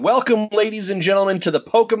Welcome, ladies and gentlemen, to the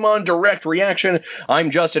Pokemon Direct Reaction. I'm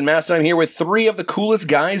Justin Massa. I'm here with three of the coolest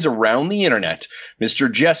guys around the internet.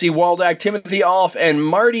 Mr. Jesse Waldack, Timothy Alf, and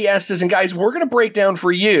Marty Estes. And guys, we're going to break down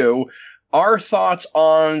for you our thoughts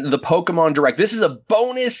on the Pokemon Direct. This is a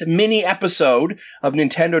bonus mini episode of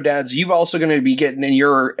Nintendo Dads. You've also going to be getting in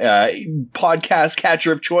your podcast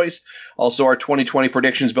catcher of choice, also our 2020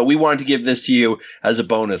 predictions. But we wanted to give this to you as a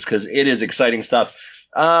bonus because it is exciting stuff.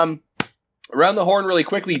 Around the horn really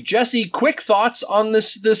quickly. Jesse, quick thoughts on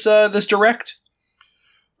this Direct?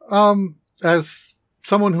 As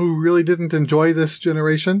someone who really didn't enjoy this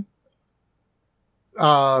generation,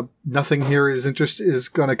 nothing here is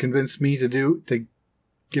going to convince me to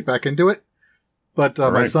get back into it. But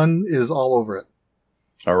my son is all over it.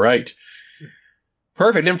 All right.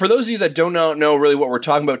 Perfect. And for those of you that don't know really what we're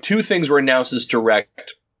talking about, two things were announced as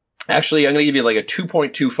Direct. Actually, I'm going to give you like a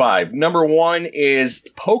 2.25. Number one is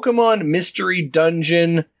Pokemon Mystery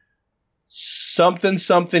Dungeon something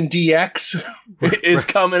DX is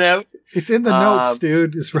coming out. It's in the notes,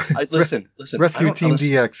 dude. It's listen. Rescue Team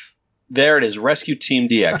DX. There it is, Rescue Team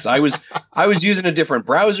DX. I was using a different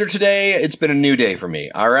browser today. It's been a new day for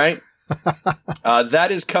me. All right.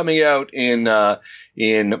 That is coming out in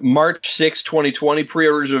March 6, 2020.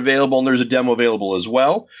 Pre-orders are available, and there's a demo available as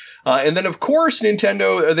well. And then, of course,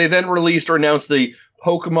 Nintendo, they then released or announced the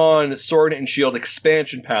Pokemon Sword and Shield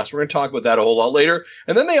expansion pass. We're going to talk about that a whole lot later.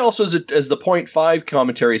 And then they also, as the 0.5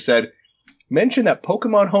 commentary said, mention that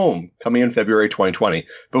Pokemon Home coming in February 2020.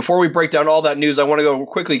 Before we break down all that news, I want to go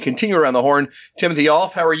quickly continue around the horn. Timothy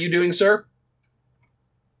Alf, how are you doing, sir?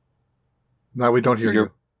 No, we don't hear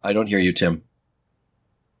you. I don't hear you, Tim.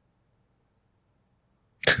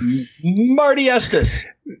 Marty Estes.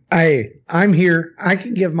 I'm here. I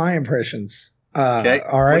can give my impressions. Okay.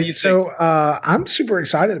 All right. So I'm super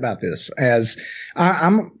excited about this, as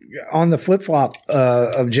I'm on the flip flop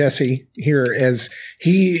of Jesse here, as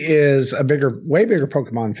he is a way bigger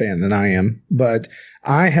Pokemon fan than I am. But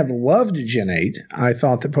I have loved Gen 8. I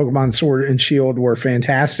thought that Pokemon Sword and Shield were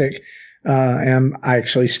fantastic. And I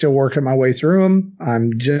actually still working my way through them.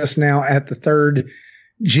 I'm just now at the third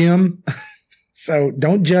gym. So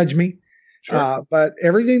don't judge me. Sure. But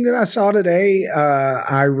everything that I saw today,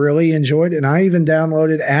 I really enjoyed. And I even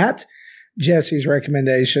downloaded at Jesse's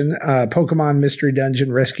recommendation, Pokemon Mystery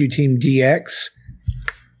Dungeon Rescue Team DX,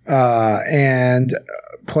 and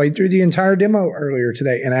played through the entire demo earlier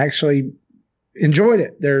today and actually enjoyed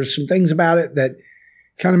it. There's some things about it that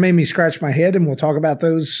kind of made me scratch my head, and we'll talk about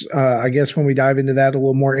those, I guess, when we dive into that a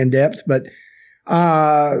little more in depth. But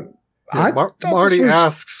Marty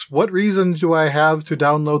asks, what reason do I have to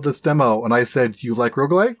download this demo? And I said, you like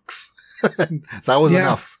roguelikes? And that was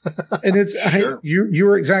enough. And it's sure. You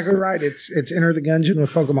were exactly right. It's Enter the Gungeon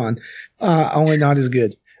with Pokemon, only not as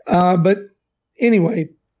good. But anyway,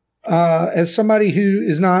 as somebody who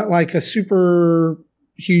is not like a super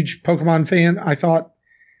huge Pokemon fan, I thought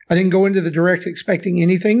I didn't go into the Direct expecting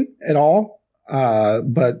anything at all,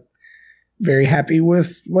 but very happy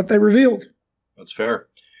with what they revealed. That's fair.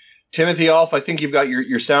 Timothy Alf, I think you've got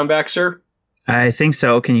your sound back, sir. I think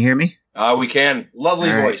so. Can you hear me? We can. Lovely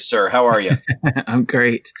all voice, right. Sir. How are you? I'm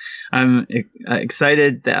great. I'm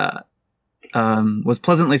excited. Was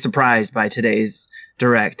pleasantly surprised by today's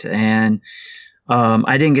Direct, and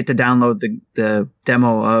I didn't get to download the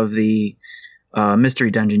demo of the Mystery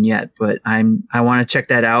Dungeon yet, but I want to check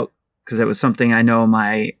that out because it was something I know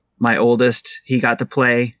my oldest, he got to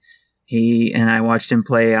play. And I watched him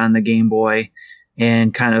play on the Game Boy,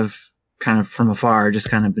 and kind of from afar,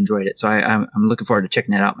 just kind of enjoyed it. So I'm looking forward to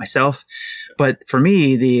checking that out myself. But for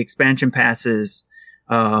me, the expansion passes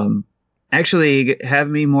actually have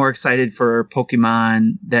me more excited for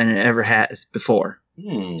Pokemon than it ever has before.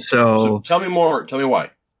 So tell me more. Tell me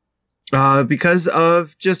why. Because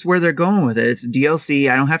of just where they're going with it. It's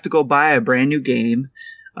DLC. I don't have to go buy a brand new game.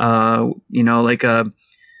 Like a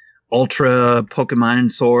Ultra Pokemon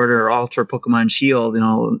Sword or Ultra Pokemon Shield,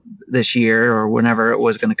 this year or whenever it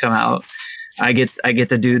was going to come out. I get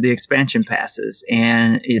to do the expansion passes,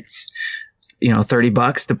 and it's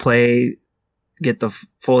 $30 to play, get the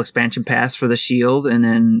full expansion pass for the Shield, and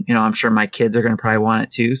then I'm sure my kids are going to probably want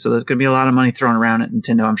it too. So there's going to be a lot of money thrown around at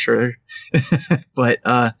Nintendo, I'm sure. But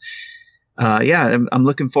I'm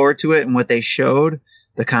looking forward to it, and what they showed.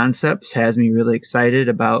 The concepts has me really excited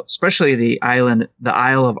about, especially the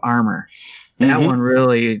Isle of Armor. That one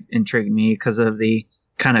really intrigued me because of the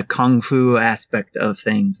kind of kung fu aspect of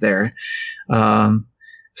things there. So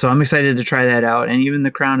I'm excited to try that out. And even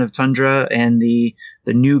the Crown of Tundra and the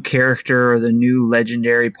new character or the new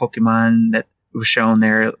legendary Pokemon that was shown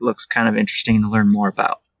there, it looks kind of interesting to learn more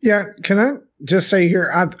about. Yeah, can I just say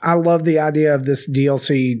here, I love the idea of this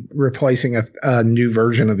DLC replacing a new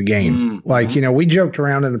version of the game. Mm-hmm. Like, we joked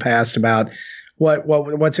around in the past about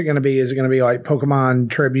what's it going to be? Is it going to be like Pokemon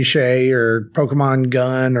Trebuchet or Pokemon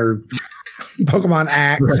Gun or Pokemon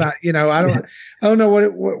Axe? Right. I don't know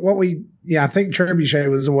what we. Yeah, I think Trebuchet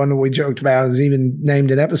was the one that we joked about, is even named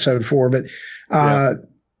an episode for. But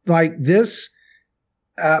like this.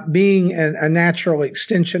 Being a natural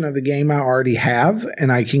extension of the game I already have,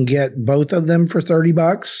 and I can get both of them for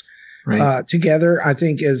 $30 together, I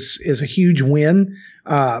think is a huge win.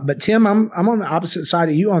 But Tim, I'm on the opposite side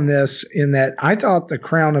of you on this, in that I thought the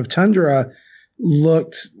Crown of Tundra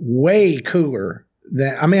looked way cooler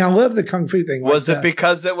than. I mean, I love the Kung Fu thing. Was it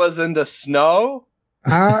because it was in the snow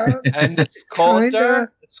and it's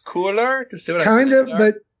colder? It's cooler to see what kind of,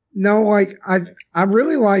 but. No, like I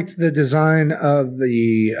really liked the design of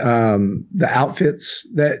the outfits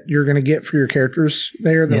that you're going to get for your characters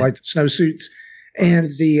there, like the snowsuits, and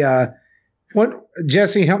the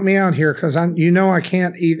Jesse, help me out here, because I don't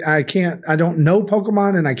know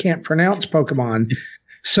Pokemon and I can't pronounce Pokemon.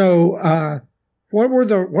 So what are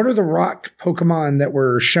the rock Pokemon that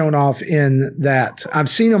were shown off in that? I've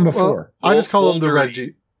seen them before. Well, I just call them the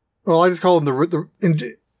Reggie. Well, I just call them the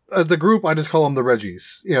group. I just call them the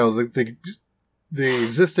Reggies. The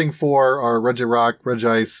existing four are Regirock,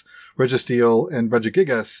 Regice, Registeel, and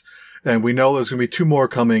Regigigas, and we know there's going to be two more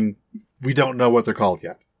coming. We don't know what they're called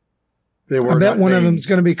yet. I bet one of them is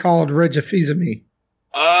going to be called Regifizame.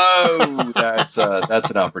 Oh, that's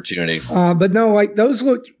an opportunity. But no, like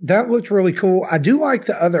that looked really cool. I do like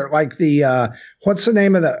the other, like the what's the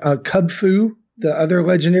name of the Cubfu, the other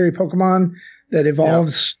legendary Pokemon that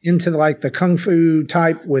evolves into like the Kung Fu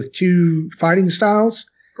type with two fighting styles.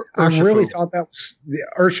 I really thought that was the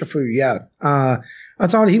Urshifu. Yeah. I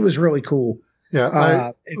thought he was really cool.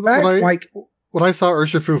 Yeah. In fact, when I saw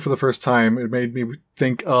Urshifu for the first time, it made me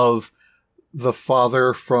think of the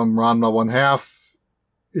father from Ranma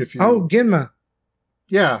 1/2. Genma.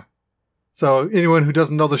 Yeah. So anyone who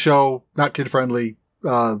doesn't know the show, not kid friendly.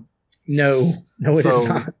 No, it is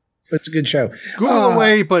not. It's a good show. Google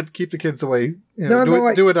away, but keep the kids away.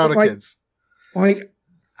 Do it out of kids. Like,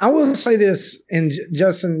 I will say this, and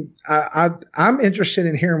Justin, I'm interested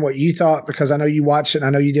in hearing what you thought, because I know you watched it. And I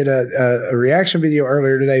know you did a reaction video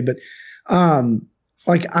earlier today, but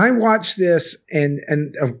like I watched this and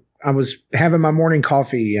I was having my morning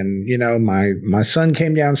coffee, and my son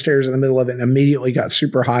came downstairs in the middle of it and immediately got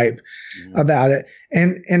super hype about it.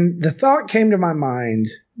 And the thought came to my mind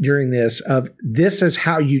during this is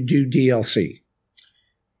how you do DLC.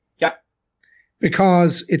 Yeah.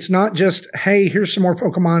 Because it's not just, hey, here's some more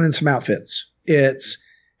Pokemon and some outfits. It's,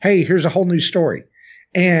 hey, here's a whole new story.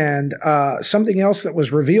 And something else that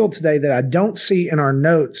was revealed today that I don't see in our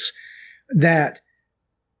notes, that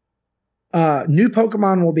new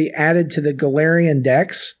Pokemon will be added to the Galarian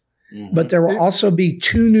Dex, but there will also be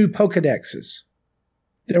 2 new Pokedexes.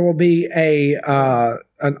 There will be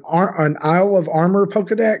an Isle of Armor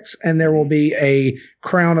Pokedex, and there will be a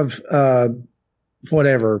Crown of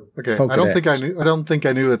whatever. Okay, Pokedex. I don't think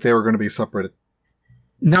I knew that they were going to be separated.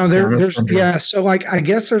 No, there's So like, I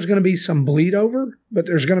guess there's going to be some bleed over, but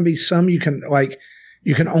there's going to be some you can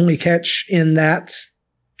only catch in that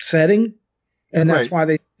setting, and that's why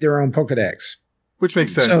they their own Pokedex. Which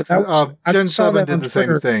makes sense. So Gen 7 did the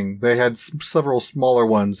same thing. They had several smaller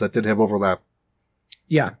ones that did have overlap.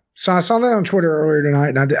 Yeah. So I saw that on Twitter earlier tonight,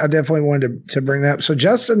 and I definitely wanted to bring that up. So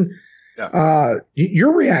Justin,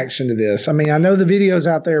 your reaction to this? I mean, I know the video's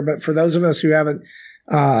out there, but for those of us who haven't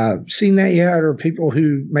seen that yet, or people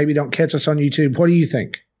who maybe don't catch us on YouTube, what do you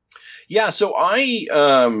think? Yeah, so I'll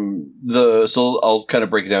kind of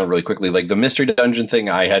break it down really quickly. Like the mystery dungeon thing,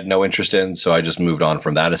 I had no interest in, so I just moved on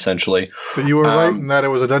from that essentially. But you were right in that it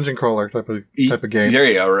was a dungeon crawler type of game. There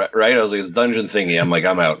you go, right? I was like, it's a dungeon thingy. I'm like,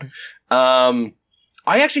 I'm out.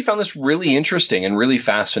 I actually found this really interesting and really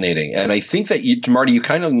fascinating, and I think that Marty, you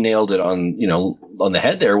kind of nailed it on the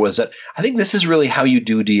head. There was that I think this is really how you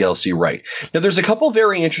do DLC right. Now, there's a couple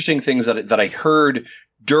very interesting things that I heard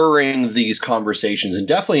during these conversations, and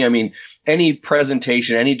definitely, I mean, any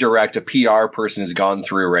presentation, any direct a PR person has gone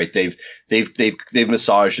through, right? They've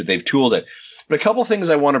massaged it, they've tooled it. But a couple things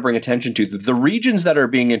I want to bring attention to. The regions that are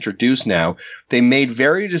being introduced now, they made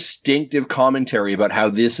very distinctive commentary about how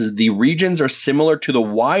the regions are similar to the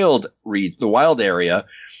wild area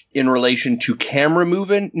in relation to camera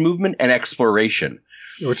movement and exploration.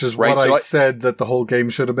 Which is what I said that the whole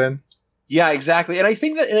game should have been. Yeah, exactly. And I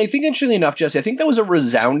think interestingly enough, Jesse, I think that was a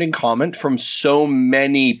resounding comment from so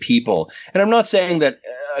many people. And I'm not saying that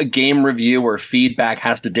a game review or feedback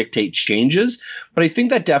has to dictate changes, but I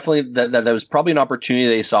think that definitely that was probably an opportunity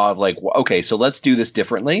they saw of like, okay, so let's do this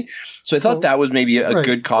differently. So I thought that was maybe a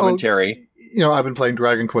good commentary. Well, I've been playing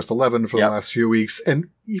Dragon Quest XI for the last few weeks, and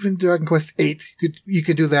even Dragon Quest VIII, you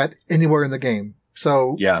could do that anywhere in the game.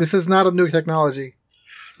 So this is not a new technology.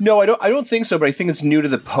 No, I don't think so, but I think it's new to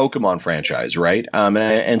the Pokemon franchise, right?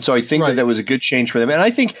 And so I think that was a good change for them. And I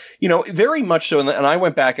think, very much so. And I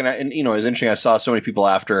went back and it was interesting. I saw so many people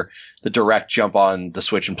after the Direct jump on the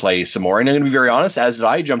Switch and play some more. And I'm going to be very honest, as did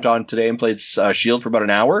I, jumped on today and played Shield for about an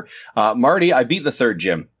hour. Marty, I beat the third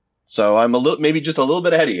gym. So I'm maybe just a little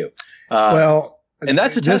bit ahead of you. And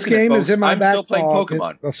that's a testament, game folks. is in my I'm backlog. still playing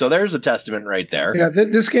Pokemon. So there's a testament right there. Yeah,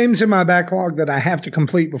 this game's in my backlog that I have to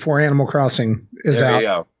complete before Animal Crossing is there out. You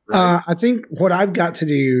go. Right. I think what I've got to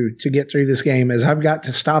do to get through this game is I've got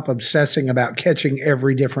to stop obsessing about catching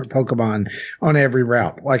every different Pokemon on every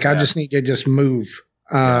route. Like I just need to just move.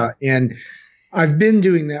 And I've been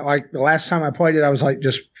doing that. Like the last time I played it, I was like,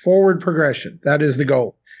 just forward progression. That is the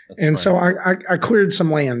goal. So I cleared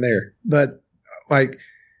some land there, but like,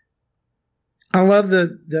 I love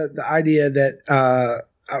the idea that,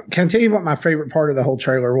 can I tell you what my favorite part of the whole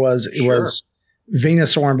trailer was? It was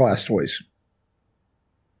Venusaur and Blastoise.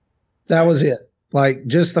 That was it. Like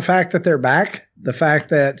just the fact that they're back, the fact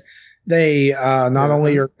that they not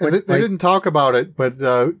only are. They didn't talk about it, but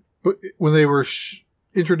when they were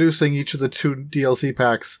introducing each of the 2 DLC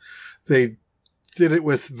packs, they did it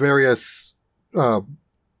with various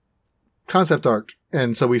concept art,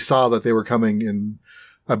 and so we saw that they were coming in.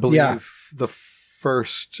 I believe the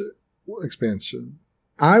first expansion.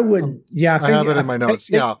 I would, I have it in my notes.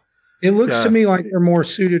 It looks to me like they're more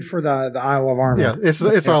suited for the Isle of Armor. Yeah, it's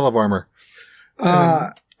Isle of Armor.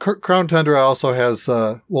 Crown Tundra also has.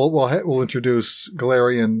 We'll introduce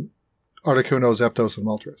Galarian, Articuno, Zapdos, and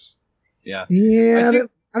Moltres. Yeah.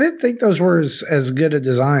 I didn't think those were as good of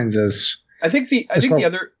designs as. I think the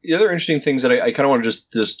other interesting things that I kind of want to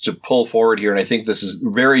just to pull forward here, and I think this is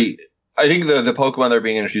very. I think the Pokemon that are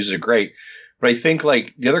being introduced are great, but I think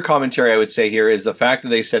like the other commentary I would say here is the fact that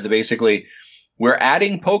they said that basically we're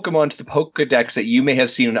adding Pokemon to the Pokedex that you may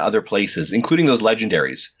have seen in other places, including those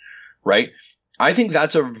legendaries, right? I think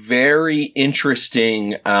that's a very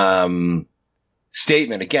interesting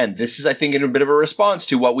statement. Again, this is, I think, in a bit of a response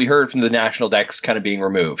to what we heard from the National Dex kind of being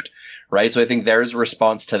removed, right? So I think there's a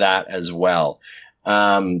response to that as well.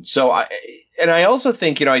 I also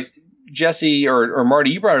think, Jesse or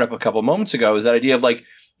Marty, you brought it up a couple moments ago, is that idea of like,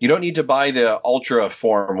 you don't need to buy the Ultra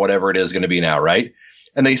form, whatever it is going to be now, right?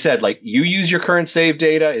 And they said, like, you use your current save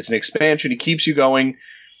data. It's an expansion. It keeps you going.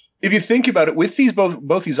 If you think about it, with these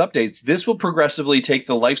both these updates, this will progressively take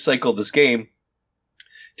the life cycle of this game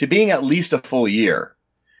to being at least a full year,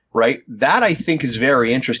 right? That I think is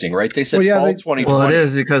very interesting, right? They said fall 2020. Well, it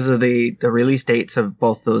is because of the release dates of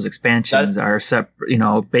both those expansions are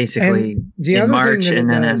separate, basically in March and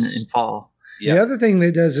then in fall. The other thing that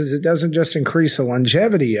it does is it doesn't just increase the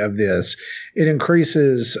longevity of this, it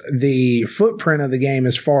increases the footprint of the game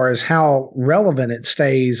as far as how relevant it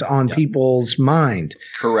stays on people's mind.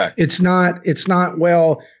 Correct. It's not,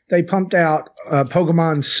 well, they pumped out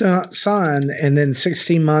Pokemon Sun and then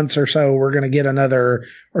 16 months or so, we're going to get another,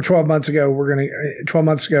 or 12 months ago, we're going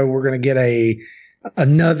to get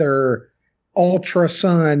another Ultra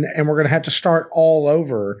Sun and we're going to have to start all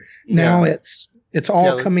over. Now it's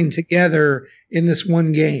all coming together in this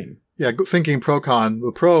one game. Yeah, thinking ProCon,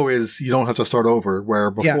 the Pro is you don't have to start over,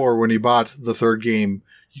 where before when you bought the third game,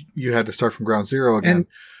 you had to start from ground zero again.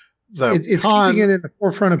 And it's keeping it in the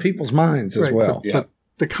forefront of people's minds as well. But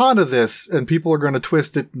the con of this, and people are going to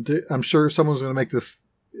twist it, I'm sure someone's going to make this,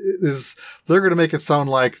 is they're going to make it sound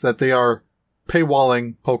like that they are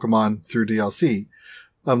paywalling Pokemon through DLC.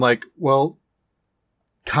 I'm like, well,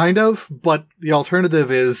 kind of, but the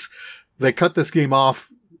alternative is they cut this game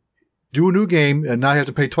off, do a new game, and now you have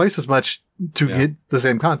to pay twice as much to get the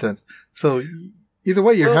same content. So either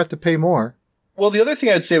way, you have to pay more. Well, the other thing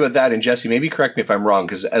I'd say about that, and Jesse, maybe correct me if I'm wrong,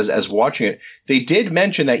 because as watching it, they did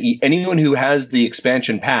mention that anyone who has the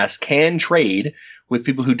expansion pass can trade with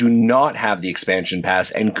people who do not have the expansion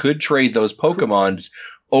pass and could trade those Pokemons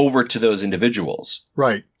over to those individuals.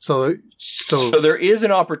 Right. So there is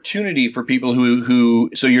an opportunity for people who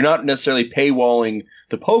so you're not necessarily paywalling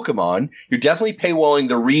the Pokemon, you're definitely paywalling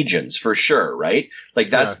the regions for sure, right? Like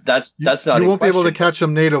that's not. You won't be able to catch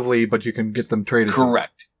them natively, but you can get them traded.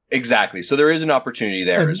 Correct. Exactly. So there is an opportunity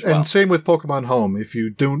there as well. And same with Pokemon Home. If you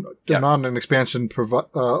do not an expansion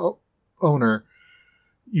owner,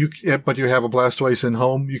 but you have a Blastoise in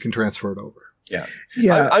home, you can transfer it over. Yeah.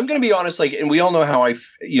 Yeah. I'm going to be honest, like, and we all know how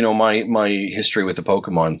my history with the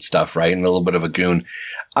Pokemon stuff, right? And a little bit of a goon.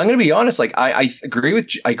 I'm going to be honest, like, I agree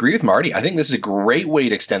with Marty. I think this is a great way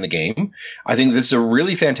to extend the game. I think this is a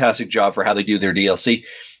really fantastic job for how they do their DLC.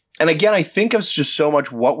 And again, I think it's just so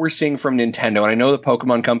much what we're seeing from Nintendo. And I know the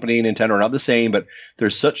Pokemon Company and Nintendo are not the same, but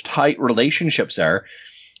there's such tight relationships there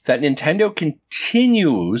that Nintendo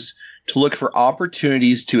continues to look for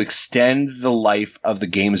opportunities to extend the life of the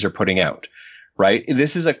games they're putting out. Right?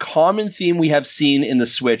 This is a common theme we have seen in the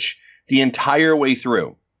Switch the entire way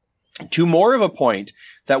through. To more of a point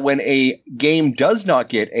that when a game does not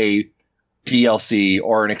get a DLC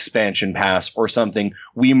or an expansion pass or something,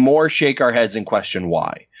 we more shake our heads and question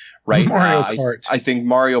why. Right? Mario Kart. I think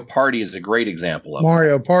Mario Party is a great example of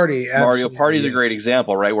Mario Party. Mario Party is a great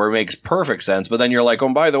example, right? Where it makes perfect sense. But then you're like,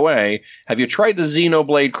 oh, by the way, have you tried the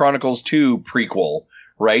Xenoblade Chronicles 2 prequel?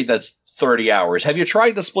 Right? That's 30 hours. Have you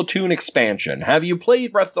tried the Splatoon expansion? Have you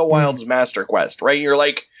played Breath of the Wild's Master Quest? Right? You're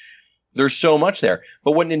like, there's so much there.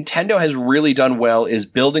 But what Nintendo has really done well is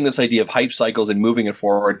building this idea of hype cycles and moving it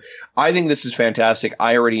forward. I think this is fantastic.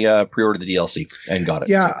 I already pre-ordered the DLC and got it.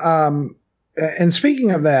 Yeah. And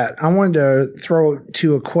speaking of that, I wanted to throw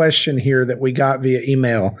to a question here that we got via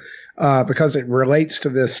email because it relates to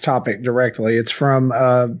this topic directly. It's from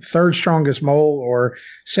Third Strongest Mole, or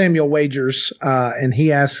Samuel Wagers, and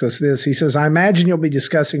he asks us this. He says, I imagine you'll be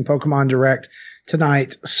discussing Pokemon Direct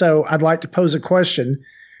tonight, so I'd like to pose a question.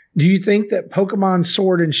 Do you think that Pokemon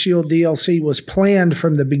Sword and Shield DLC was planned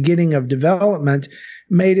from the beginning of development,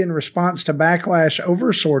 made in response to backlash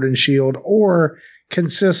over Sword and Shield, or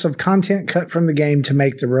consists of content cut from the game to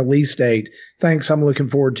make the release date? Thanks. I'm looking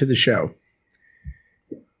forward to the show.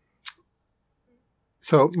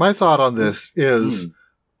 So my thought on this is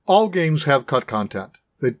all games have cut content.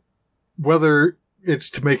 Whether it's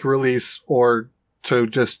to make a release or to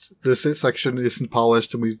just this section isn't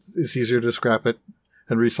polished and it's easier to scrap it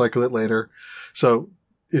and recycle it later. So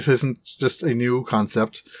this isn't just a new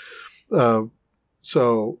concept.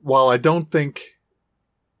 So while I don't think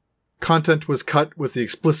content was cut with the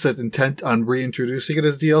explicit intent on reintroducing it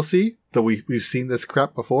as DLC, though we've seen this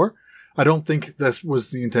crap before, I don't think this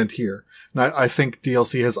was the intent here. And I think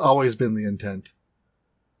DLC has always been the intent.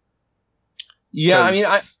 Yeah, I mean,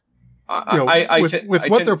 with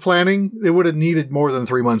what they're planning, they would have needed more than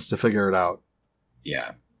 3 months to figure it out.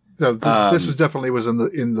 Yeah. So this was definitely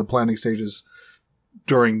in the planning stages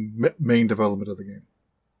during main development of the game.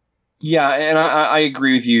 Yeah, and I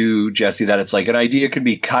agree with you, Jesse, that it's like an idea could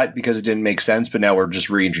be cut because it didn't make sense, but now we're just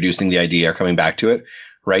reintroducing the idea or coming back to it,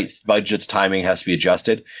 right? Budget's timing has to be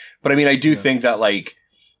adjusted. But I mean, I do think that, like,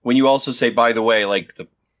 when you also say, by the way, like the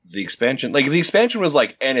expansion, like if the expansion was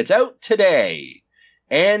like, and it's out today,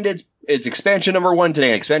 and it's expansion number 1 today,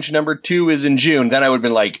 and expansion number 2 is in June, then I would have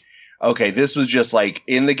been like, okay, this was just like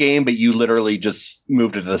in the game, but you literally just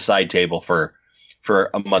moved it to the side table for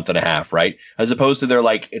a month and a half, right? As opposed to they're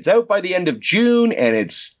like, it's out by the end of June and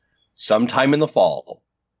it's sometime in the fall,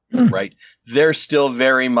 right? They're still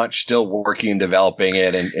very much still working and developing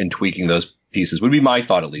it and tweaking those pieces, would be my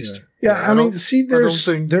thought, at least. Yeah, I mean, see, go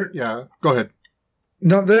ahead.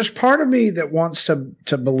 No, there's part of me that wants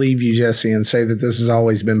to believe you, Jesse, and say that this has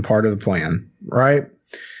always been part of the plan, right?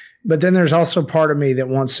 But then there's also part of me that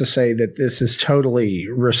wants to say that this is totally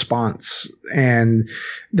response. And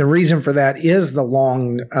the reason for that is the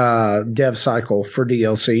long dev cycle for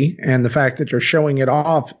DLC and the fact that they're showing it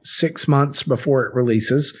off 6 months before it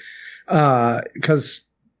releases. Because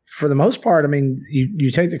for the most part, I mean,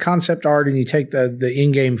 you take the concept art and you take the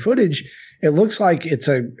in-game footage, it looks like it's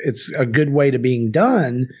a good way to being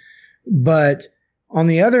done. But on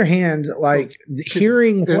the other hand, like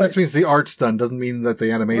hearing that means the art's done doesn't mean that the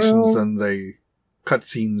animations and the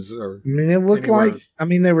cutscenes are. I mean, it looked like. I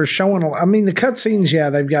mean, they were showing. I mean, the cutscenes. Yeah,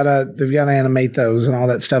 they've got to animate those and all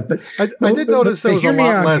that stuff. But I did notice there was a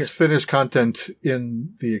lot less finished content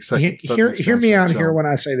in the expansion. Hear me out here when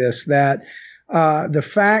I say this. That the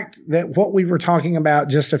fact that what we were talking about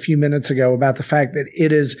just a few minutes ago about the fact that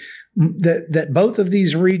it is. That both of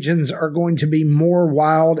these regions are going to be more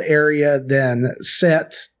wild area than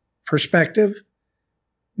set perspective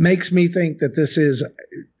makes me think that this is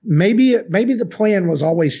maybe the plan was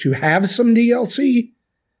always to have some DLC,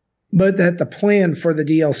 but that the plan for the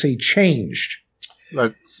DLC changed.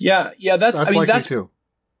 That's too.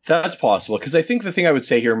 That's possible, because I think the thing I would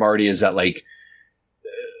say here, Marty, is that like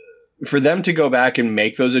for them to go back and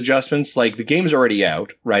make those adjustments, like the game's already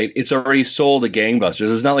out, right? It's already sold a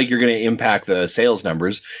gangbusters. It's not like you're going to impact the sales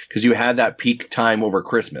numbers because you had that peak time over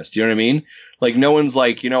Christmas. Do you know what I mean? Like no one's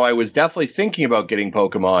like, I was definitely thinking about getting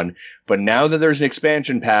Pokemon, but now that there's an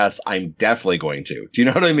expansion pass, I'm definitely going to. Do you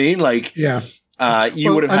know what I mean? Like, yeah,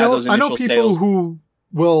 you would have had those initial I know people sales. who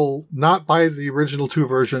will not buy the original 2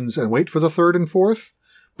 versions and wait for the 3rd and 4th,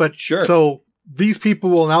 but Sure. So these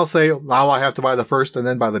people will now say, now I have to buy the first and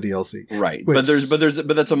then buy the DLC. Right. Which-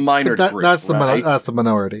 but that's a minor group, that's the right? that's the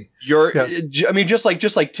minority. I mean, just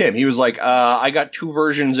like Tim, he was like, I got 2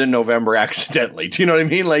 versions in November accidentally. Do you know what I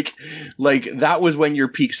mean? Like that was when your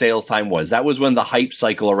peak sales time was. That was when the hype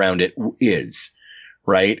cycle around it is,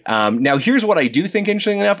 right? Now, here's what I do think,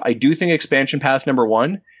 interesting enough. I do think Expansion Pass number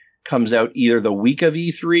 1 comes out either the week of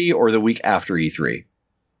E3 or the week after E3.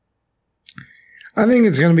 I think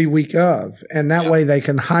it's going to be week of, and that way they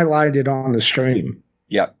can highlight it on the stream.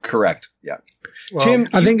 Yeah, correct. Yeah. Well, Tim,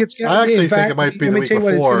 I think it's going to be. I In actually think fact, it might be let the me week tell you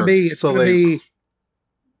what it's going to before, be. It's so going to be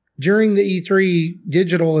during the E3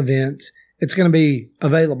 digital event. It's going to be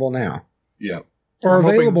available now, yeah. or I'm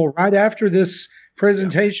hoping- available right after this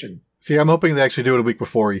presentation. See, I'm hoping they actually do it a week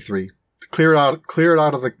before E3. Clear it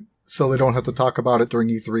out of the, so they don't have to talk about it during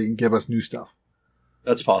E3 and give us new stuff.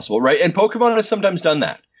 That's possible, right? And Pokemon has sometimes done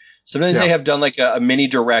that. Sometimes Yeah. they have done like a mini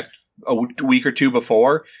direct a week or 2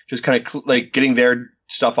 before, just kind of like getting their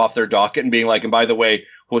stuff off their docket and being like, and by the way,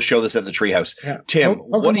 we'll show this at the Treehouse. Yeah. Tim,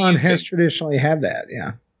 what do you Pokemon has think? traditionally had that.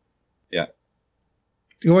 Yeah. Yeah.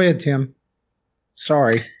 Go ahead, Tim.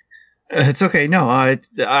 Sorry. It's okay. No,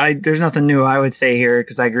 there's nothing new I would say here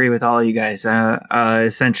because I agree with all you guys.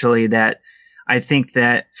 Essentially, that I think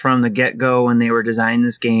that from the get-go when they were designing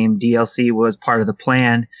this game, DLC was part of the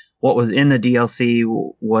plan. What was in the DLC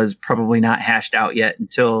was probably not hashed out yet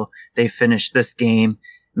until they finished this game.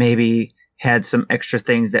 Maybe had some extra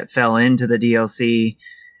things that fell into the DLC,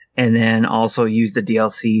 and then also used the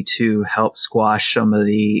DLC to help squash some of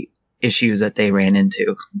the issues that they ran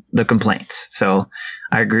into, the complaints. So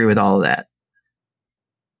I agree with all of that.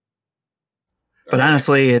 But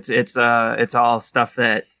honestly, it's all stuff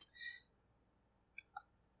that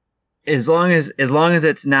as long as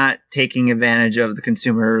it's not taking advantage of the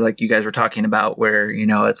consumer, like you guys were talking about, where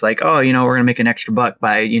it's like, oh, we're gonna make an extra buck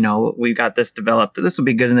by we got this developed, this will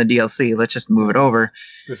be good in the DLC, let's just move it over.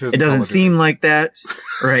 It doesn't seem like that,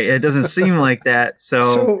 right? It doesn't seem like that.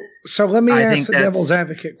 So let me I ask think the that's- devil's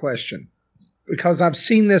advocate question, because I've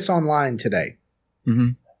seen this online today.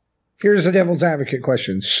 Mhm. Here's the devil's advocate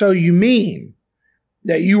question. So you mean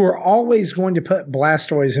that you were always going to put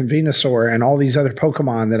Blastoise and Venusaur and all these other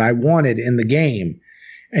Pokemon that I wanted in the game,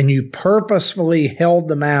 and you purposefully held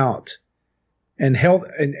them out and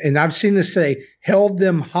I've seen this today, held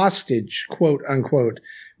them hostage, quote unquote,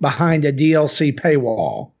 behind a DLC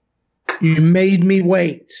paywall. You made me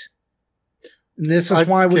wait. And this is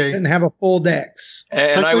why we didn't have a full dex.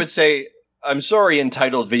 And I would say, I'm sorry,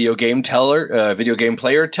 entitled video game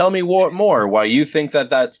player, tell me what more, why you think that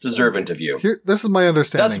that's deserving of you. This is my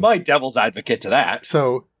understanding. That's my devil's advocate to that.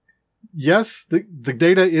 So, yes, the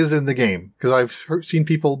data is in the game, because I've seen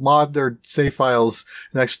people mod their save files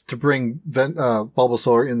to bring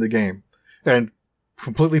Bulbasaur in the game, and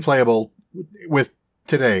completely playable with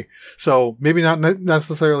today. So, maybe not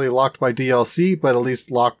necessarily locked by DLC, but at least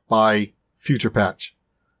locked by future patch.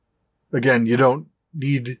 Again, you don't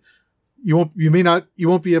need... You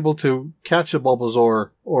won't be able to catch a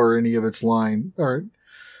Bulbasaur or any of its line or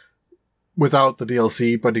without the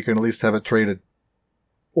DLC, but you can at least have it traded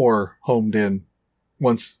or homed in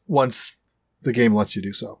once the game lets you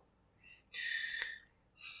do so.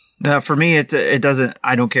 For me, it doesn't.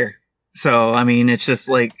 I don't care. So I mean, it's just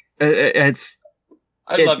like it's.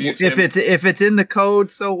 I love you, Tim. If it's in the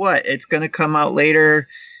code, so what? It's gonna come out later.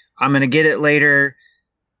 I'm gonna get it later.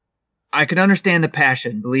 I can understand the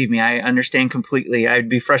passion. Believe me, I understand completely. I'd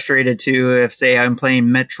be frustrated too if, say, I'm playing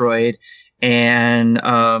Metroid and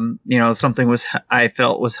something I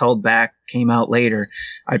felt was held back came out later.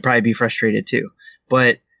 I'd probably be frustrated too.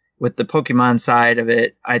 But with the Pokemon side of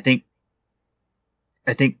it, I think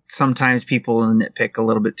sometimes people nitpick a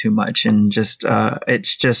little bit too much, and just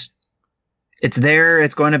it's there,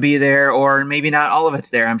 it's going to be there, or maybe not all of it's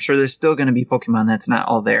there. I'm sure there's still going to be Pokemon that's not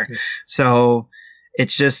all there. Yeah. So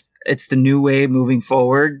it's the new way moving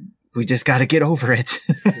forward. We just got to get over it.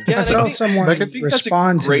 Yeah, I saw someone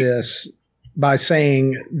respond to this by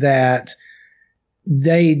saying that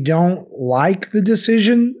they don't like the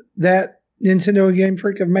decision that Nintendo and Game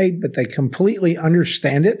Freak have made, but they completely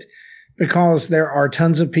understand it because there are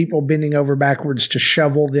tons of people bending over backwards to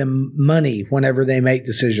shovel them money whenever they make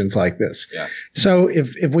decisions like this. Yeah. So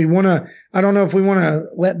if we want to, I don't know if we want to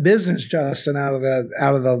let business Justin out of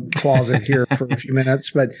the closet here for a few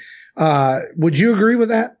minutes, but would you agree with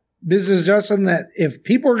that, business Justin, that if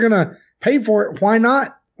people are going to pay for it, why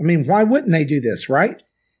not? I mean, why wouldn't they do this, right?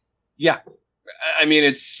 Yeah. I mean,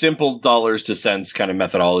 it's simple dollars to cents kind of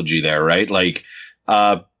methodology there, right? Like,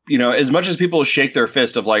 as much as people shake their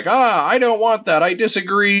fist of like, I don't want that, I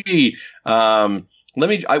disagree. We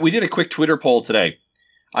did a quick Twitter poll today.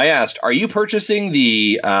 I asked, are you purchasing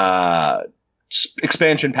the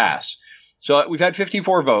expansion pass? So we've had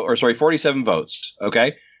 47 votes.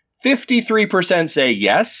 Okay. 53% say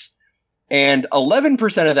yes. And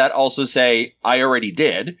 11% of that also say I already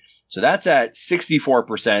did. So that's at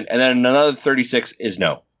 64%. And then another 36 is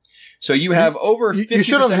no. So you have over 50% you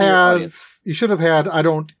should have of your audience. You should have had I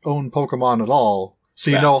don't own Pokemon at all. So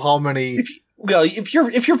you know how many. If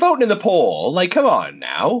you're voting in the poll, like, come on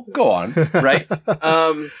now, go on, right?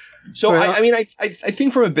 So Well, I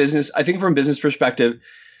think from a business perspective,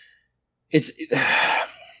 it's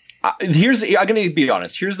I'm going to be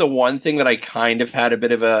honest. Here's the one thing that I kind of had a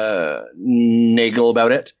bit of a naggle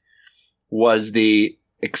about it was the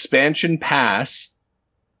expansion pass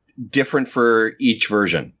different for each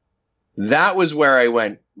version. That was where I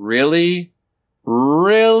went, really?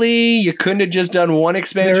 You couldn't have just done one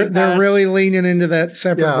expansion They're pass? really leaning into that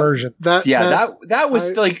separate version. That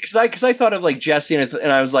was because I thought of like Jesse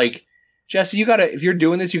and I was like, Jesse, if you're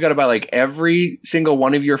doing this, you gotta buy like every single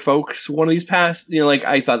one of your folks one of these pass.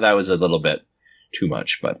 I thought that was a little bit too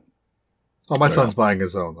much, but my son's buying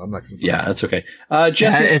his own. I'm not going to. Yeah, that's okay.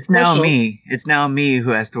 Jesse, it's now me. It's now me who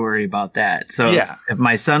has to worry about that. So if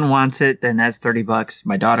my son wants it, then that's $30.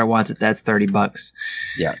 My daughter wants it, that's $30.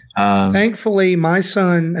 Yeah. Thankfully, my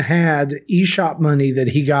son had eShop money that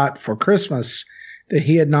he got for Christmas that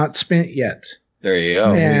he had not spent yet. There you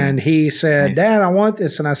go. And he said, nice. Dad, I want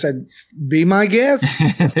this. And I said, be my guest.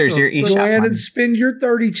 There's your eShop. Go ahead and spend your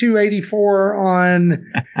 $32.84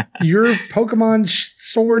 on your Pokemon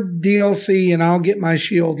Sword DLC, and I'll get my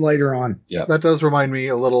shield later on. Yeah. That does remind me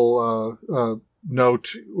a little note.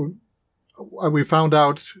 We found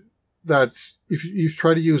out that if you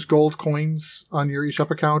try to use gold coins on your eShop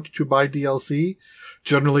account to buy DLC,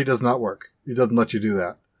 generally does not work. It doesn't let you do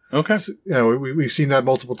that. Okay. So, we've seen that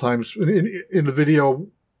multiple times. In the video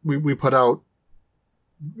we put out,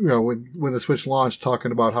 when the Switch launched,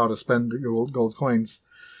 talking about how to spend your gold coins,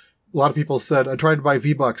 a lot of people said, I tried to buy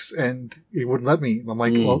V-Bucks and it wouldn't let me. And I'm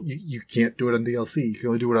like, well, you can't do it on DLC. You can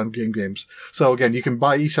only do it on games. So again, you can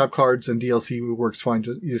buy eShop cards and DLC works fine.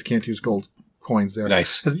 You just can't use gold coins there.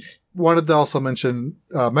 Nice. Wanted to also mention,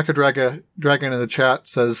 Mecha Dragon in the chat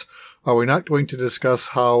says, are we not going to discuss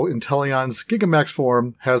how Inteleon's Gigamax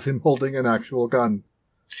form has him holding an actual gun?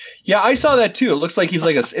 Yeah, I saw that too. It looks like he's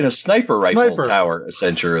like in a sniper rifle tower,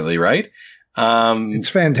 essentially, right? It's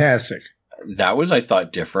fantastic. That was, I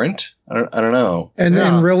thought, different. I don't know. And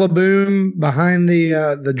then Rillaboom behind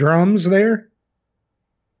the drums there.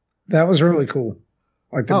 That was really cool.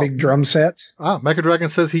 Like the big drum set. Mecha Dragon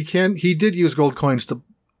says he did use gold coins to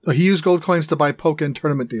buy Pokken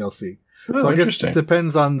Tournament DLC. So I guess it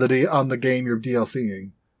depends on the game you're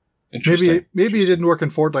DLCing. Maybe it didn't work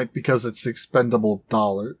in Fortnite because it's expendable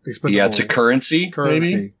dollar. Yeah, it's a currency.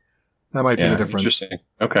 Maybe? That might be the difference. Interesting.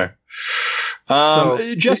 Okay.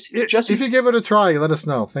 Jesse, if you give it a try, let us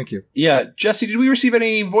know. Thank you. Yeah, Jesse, did we receive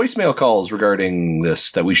any voicemail calls regarding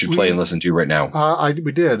this that we should play and listen to right now?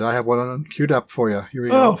 We did. I have one queued up for you. Here we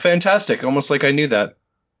go. Oh, fantastic! Almost like I knew that.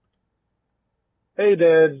 Hey,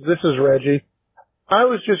 Dad. This is Reggie. I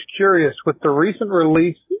was just curious, with the recent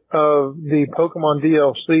release of the Pokemon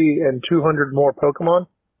DLC and 200 more Pokemon,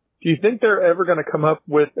 do you think they're ever going to come up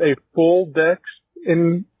with a full dex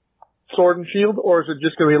in Sword and Shield, or is it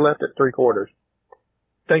just going to be left at 3/4?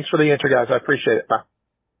 Thanks for the answer, guys. I appreciate it. Bye.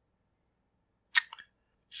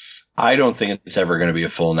 I don't think it's ever going to be a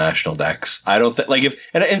full national dex. I don't think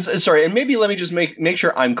and maybe let me just make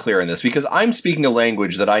sure I'm clear on this, because I'm speaking a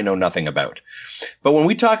language that I know nothing about. But when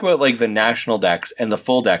we talk about like the national dex and the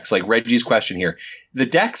full dex, like Reggie's question here, the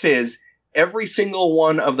dex is every single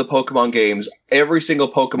one of the Pokemon games, every single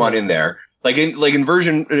Pokemon in there. Like in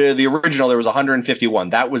version the original, there was 151.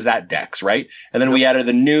 That was that dex, right? And then we added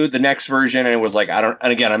the next version, and it was like and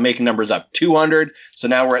again, I'm making numbers up, 200. So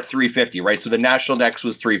now we're at 350, right? So the national dex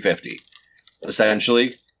was 350,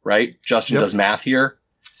 essentially, right? Justin does math here.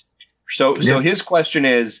 So his question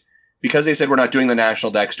is, because they said we're not doing the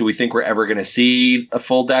national dex, do we think we're ever going to see a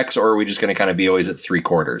full dex, or are we just going to kind of be always at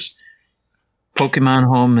 3/4? Pokemon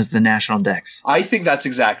Home is the national dex. I think that's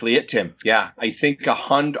exactly it, Tim. Yeah, I think a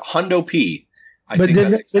Hundo P. But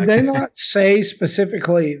did they not say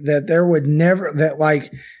specifically that there would never, that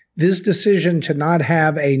like this decision to not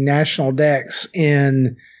have a national dex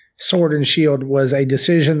in Sword and Shield was a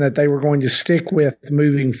decision that they were going to stick with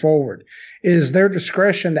moving forward? It is their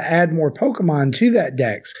discretion to add more Pokemon to that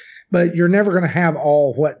dex, but you're never going to have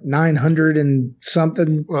all, 900 and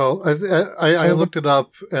something? Well, I looked it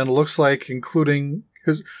up, and it looks like including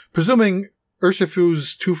his, presuming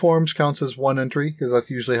Urshifu's 2 forms counts as 1 entry, because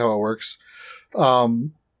that's usually how it works.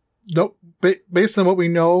 No, based on what we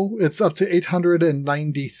know, it's up to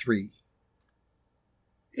 893.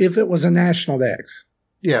 If it was a national dex.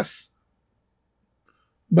 Yes.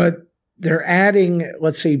 But they're adding,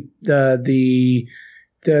 let's see, the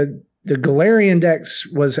Galarian dex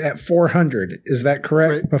was at 400. Is that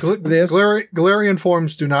correct? Right. Galarian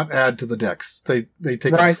forms do not add to the dex. They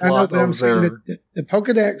take a slot of their... The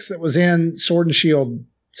Pokedex that was in Sword and Shield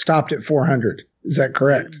stopped at 400. Is that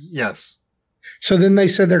correct? Yes. So then they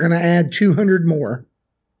said they're going to add 200 more.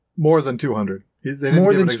 More than 200. They didn't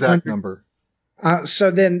give an exact number. So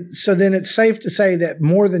then it's safe to say that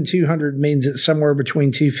more than 200 means it's somewhere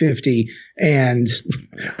between 250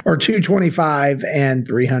 or 225 and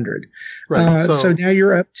 300. Right. So now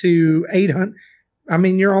you're up to 800. I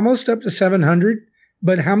mean, you're almost up to 700,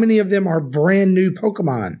 but how many of them are brand new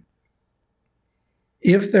Pokemon?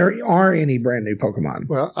 If there are any brand new Pokemon.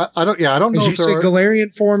 Well, I don't know if there are.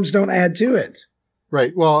 Galarian forms don't add to it.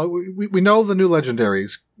 Right. Well, we know the new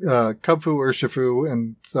legendaries, Kubfu, Urshifu,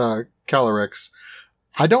 and Calyrex.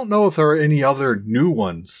 I don't know if there are any other new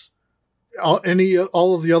ones. All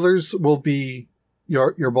of the others will be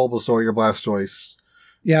your Bulbasaur, your Blastoise.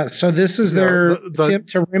 Yeah. So this is their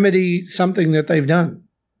attempt to remedy something that they've done.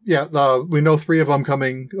 Yeah. We know 3 of them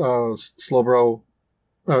coming. Slowpoke,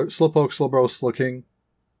 Slowbro, Slowking.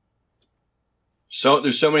 So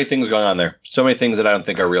there's so many things going on there. So many things that I don't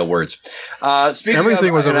think are real words.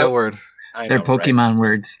 Everything was a real word. They're Pokemon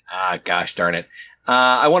words. Gosh darn it.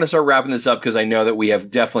 I want to start wrapping this up because I know that we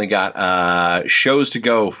have definitely got shows to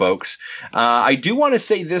go, folks. I do want to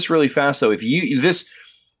say this really fast, though.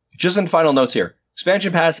 Just in final notes here,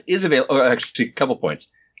 Expansion Pass is available. Oh, actually, a couple points.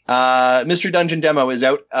 Mr. Dungeon Demo is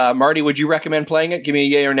out. Marty, would you recommend playing it? Give me a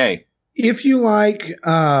yay or nay. If you like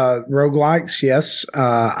roguelikes, yes.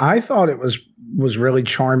 I thought it was really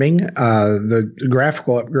charming. The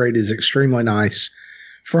graphical upgrade is extremely nice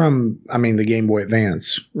from, the Game Boy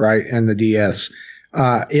Advance, right, and the DS.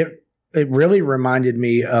 It really reminded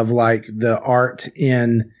me of like the art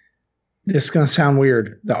in, this is going to sound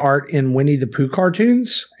weird, the art in Winnie the Pooh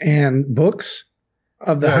cartoons and books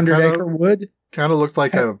of the 100-Acre Wood. Kind of looked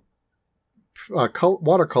like a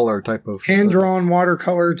watercolor type of hand-drawn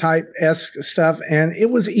watercolor type-esque stuff, and it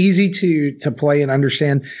was easy to play and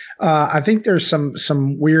understand. I think there's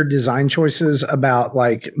some weird design choices about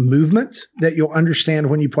like movement that you'll understand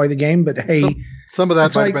when you play the game, but hey, some of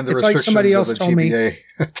that might have been the restrictions somebody else of the told GBA.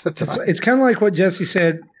 It's kind of like what Jesse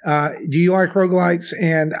said. Do you like roguelikes?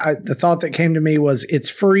 And the thought that came to me was, it's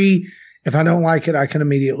free. If I don't like it, I can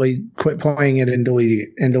immediately quit playing it and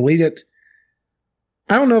delete it.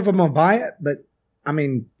 I don't know if I'm going to buy it, but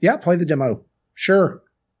yeah, play the demo. Sure.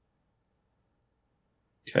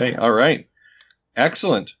 Okay. All right.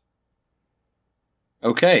 Excellent.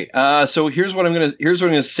 Okay. So here's what I'm going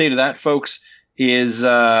to say to that, folks, is,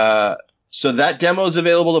 so that demo is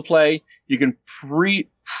available to play. You can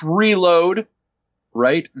preload,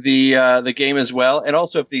 right, the game as well. And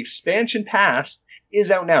also, if the expansion pass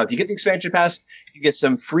is out now, if you get the expansion pass, you get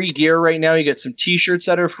some free gear right now. You get some t-shirts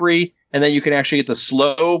that are free, and then you can actually get the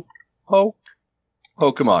Slowpoke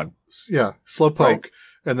Pokemon. Yeah, Slowpoke. Right.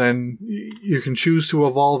 And then you can choose to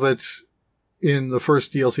evolve it in the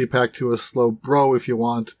first DLC pack to a Slowbro if you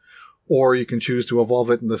want, or you can choose to evolve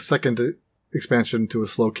it in the second expansion to a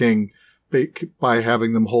Slowking by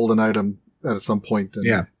having them hold an item at some point. And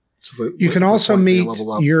yeah. So you can also meet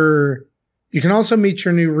your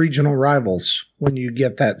new regional rivals when you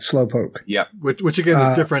get that Slowpoke. Yeah. Which again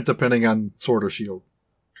is different depending on Sword or Shield.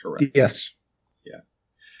 Correct. Yes. Yeah.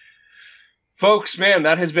 Folks, man,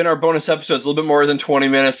 that has been our bonus episode. It's a little bit more than 20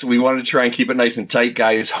 minutes. We wanted to try and keep it nice and tight,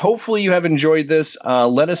 guys. Hopefully you have enjoyed this.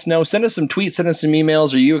 Let us know. Send us some tweets. Send us some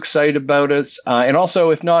emails. Are you excited about it? And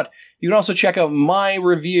also, if not, you can also check out my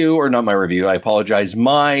review, or not my review, I apologize,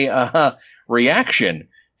 my reaction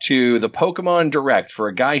to the Pokemon Direct for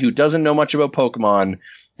a guy who doesn't know much about Pokemon,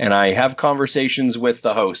 and I have conversations with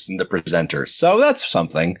the hosts and the presenters. So that's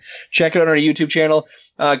something. Check it out on our YouTube channel.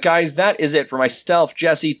 Guys, that is it for myself,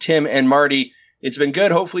 Jesse, Tim, and Marty. It's been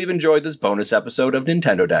good. Hopefully you've enjoyed this bonus episode of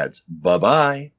Nintendo Dads. Bye-bye.